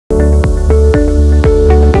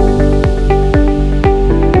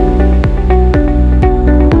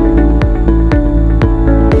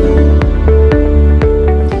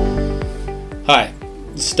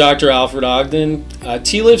It's Dr. Alfred Ogden.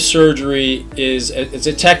 TLIF surgery it's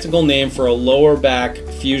a technical name for a lower back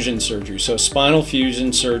fusion surgery, so spinal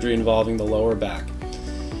fusion surgery involving the lower back.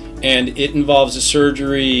 And it involves a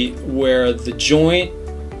surgery where the joint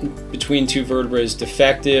between two vertebrae is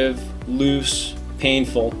defective, loose,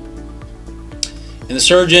 painful. And the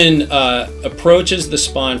surgeon approaches the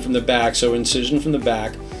spine from the back, so incision from the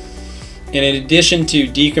back. And in addition to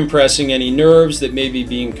decompressing any nerves that may be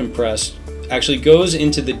being compressed, actually goes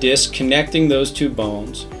into the disc connecting those two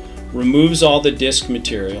bones, removes all the disc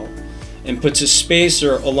material, and puts a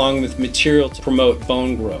spacer along with material to promote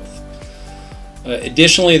bone growth.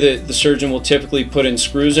 Additionally, the surgeon will typically put in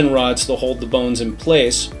screws and rods to hold the bones in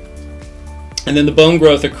place, and then the bone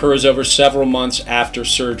growth occurs over several months after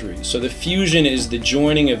surgery. So the fusion is the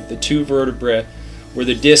joining of the two vertebrae where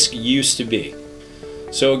the disc used to be.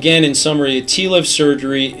 So again, in summary, a TLIF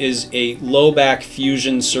surgery is a low back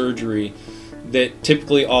fusion surgery that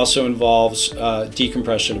typically also involves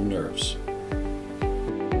decompression of nerves.